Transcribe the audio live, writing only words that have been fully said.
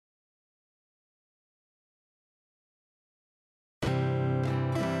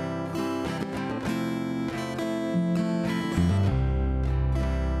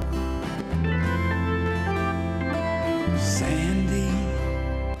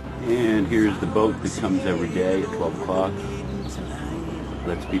Here's the boat that comes every day at 12 o'clock.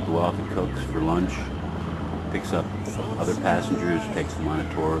 Lets people off and cooks for lunch. Picks up other passengers, takes them on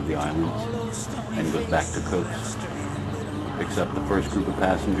a tour of the islands, and goes back to coast. Picks up the first group of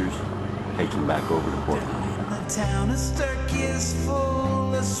passengers, takes them back over to Portland. The town of Sturkey is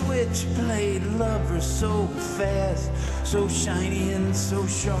full of switchblade lovers, so fast, so shiny and so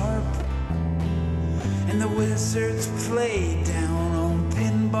sharp. And the wizards play down on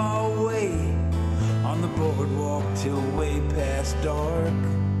Pinball Way, on the boardwalk till way past dark.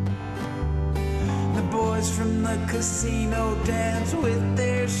 The boys from the casino dance with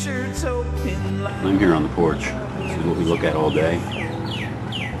their shirts open like... I'm here on the porch. This is what we look at all day.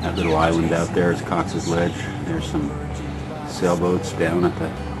 That little island out there is Cox's Ledge. There's some sailboats down at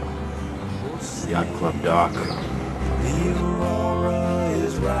the Yacht Club dock. The aurora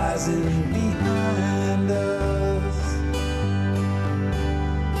is rising behind us.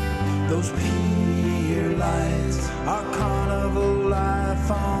 Those pier lights are carnival life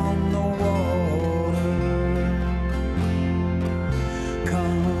on the water.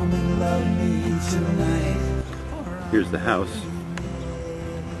 Come and love me tonight. Here's the house.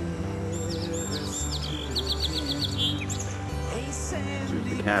 Here's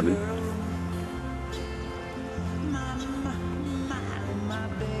the cabin.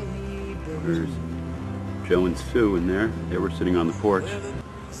 There's Joe and Sue in there. They were sitting on the porch.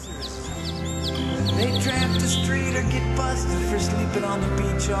 They tramp the street or get busted for sleeping on the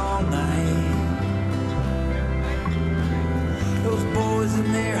beach all night. Those boys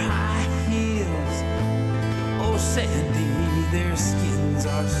in their high heels, oh Sandy, their skins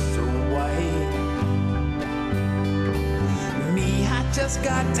are so white. Me, I just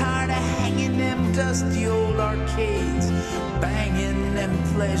got tired of hanging them dusty old arcades, banging them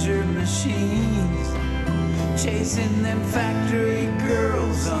pleasure machines, chasing them factory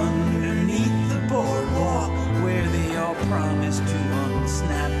girls underneath the boardwalk where they all promise to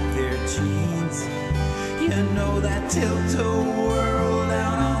unsnap their jeans. You know that tilt-o whirl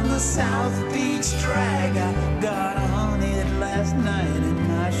down on the South Beach drag. I got on it last night and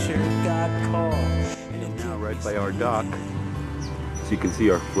my shirt got caught. And now right by our dock, so you can see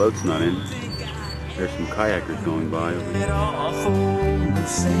our float's not in. There's some kayakers going by over here.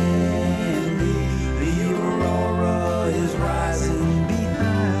 The aurora is rising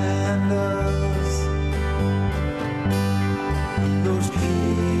behind us. Those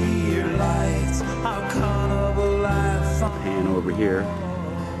pier lights are carnival life. Pan over here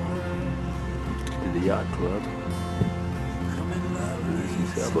to the yacht club. There's some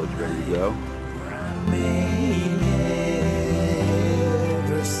sailboats ready to go. May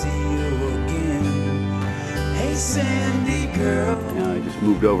never see you again. Hey Sandy girl. Now I just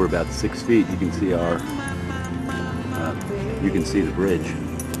moved over about 6 feet. You can see the bridge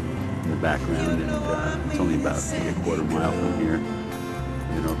in the background, and it's only about maybe a quarter mile from here.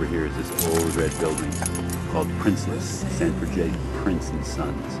 And then over here is this old red building called Prince's, Sanford J. Prince and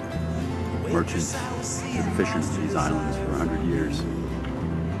Sons. Merchants who were fishing for these islands for 100 years.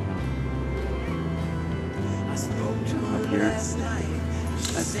 Up here, that's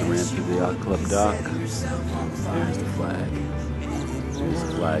the ramp to the yacht club dock. There's the flag. There's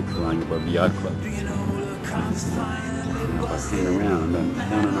the flag flying above the yacht club. Now if I pan around, I'm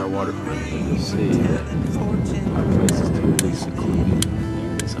down on our waterfront, and you'll see that our place is totally secluded.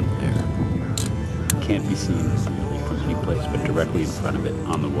 There it is up there. Can't be seen really from any place, but directly in front of it,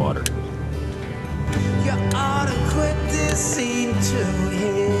 on the water. You ought to quit this scene to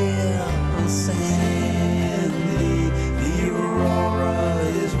hear Sandy. The aurora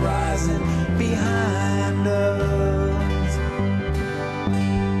is rising behind us.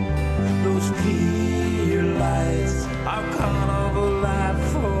 Those pier lights are carnival life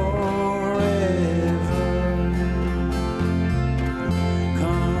forever.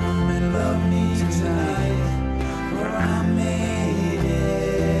 Come and love me tonight, where I may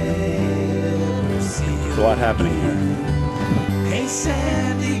never see you. There's a lot happening here. Hey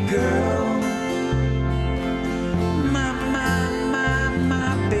Sandy girl, my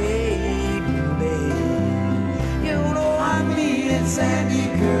baby, you know I mean it, Sandy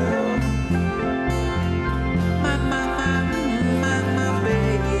girl. My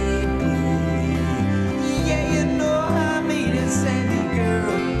baby, yeah, you know I mean it, Sandy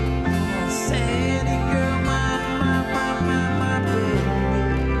girl. Sandy girl, my baby.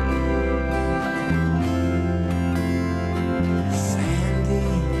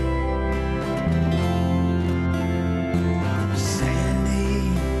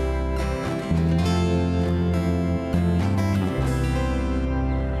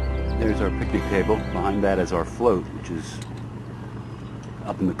 There's our picnic table. Behind that is our float, which is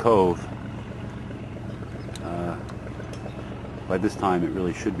up in the cove. By this time, it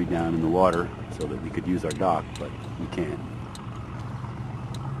really should be down in the water so that we could use our dock, but we can't.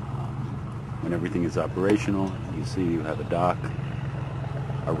 When everything is operational, you see you have a dock,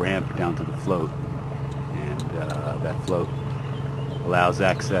 a ramp down to the float, and that float allows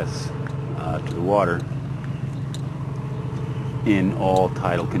access to the water in all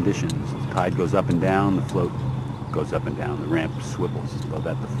tidal conditions. The tide goes up and down, the float goes up and down, the ramp swivels both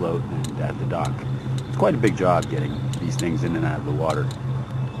at the float and at the dock. It's quite a big job getting these things in and out of the water,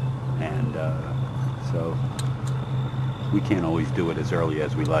 and so we can't always do it as early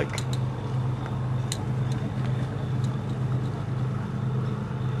as we like.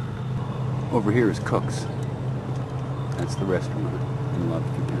 Over here is Cook's. That's the restaurant in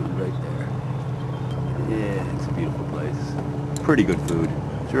Lobster Town right there. Yeah, it's a beautiful place. Pretty good food.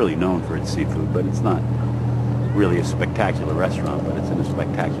 It's really known for its seafood, but it's not really a spectacular restaurant, but it's in a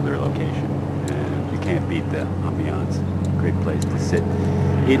spectacular location. And you can't beat the ambiance. Great place to sit,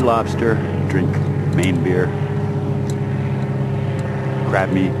 eat lobster, drink Maine beer,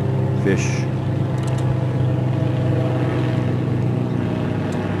 crab meat, fish.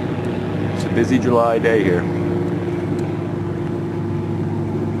 It's a busy July day here.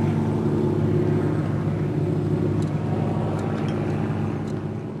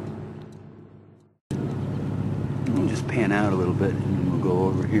 We'll just pan out a little bit and we'll go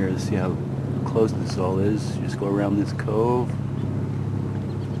over here to see how close this all is. Just go around this cove.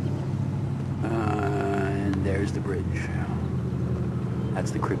 And there's the bridge.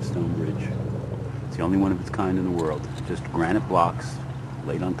 That's the Cribstone Bridge. It's the only one of its kind in the world. Just granite blocks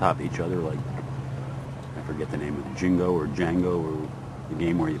laid on top of each other like, I forget the name of it, Jingo or Django, or the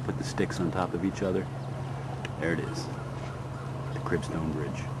game where you put the sticks on top of each other. There it is. The Cribstone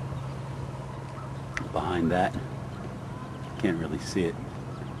Bridge. Behind that, can't really see it,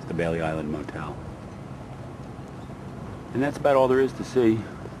 it's the Bailey Island Motel. And that's about all there is to see.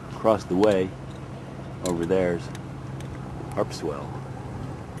 Across the way, over there's Harpswell.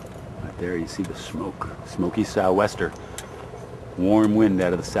 Right there you see the smoke, smoky sou'wester. Warm wind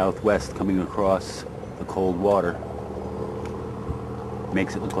out of the southwest coming across the cold water.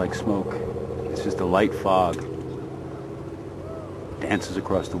 Makes it look like smoke. It's just a light fog. Dances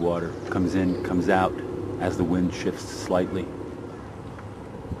across the water, comes in, comes out as the wind shifts slightly.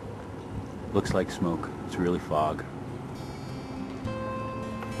 Looks like smoke. It's really fog.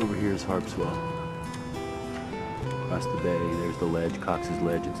 Over here is Harpswell. Across the bay, there's the ledge, Cox's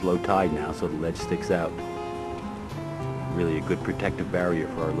Ledge. It's low tide now, so the ledge sticks out. Really a good protective barrier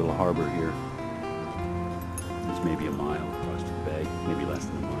for our little harbor here. It's maybe a mile across the bay, maybe less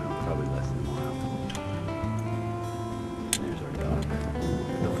than a mile, probably less than a mile. There's our dock.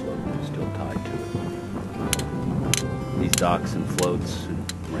 The float is still tied to it. These docks and floats and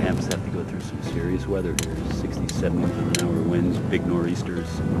ramps have to go through some serious weather here. 60, 70 miles an hour winds, big nor'easters.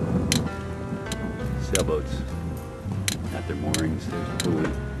 Sailboats at their moorings. There's a buoy.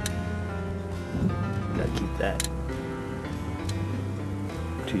 Gotta keep that.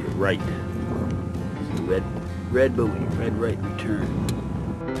 To your right. Red buoy, red right return.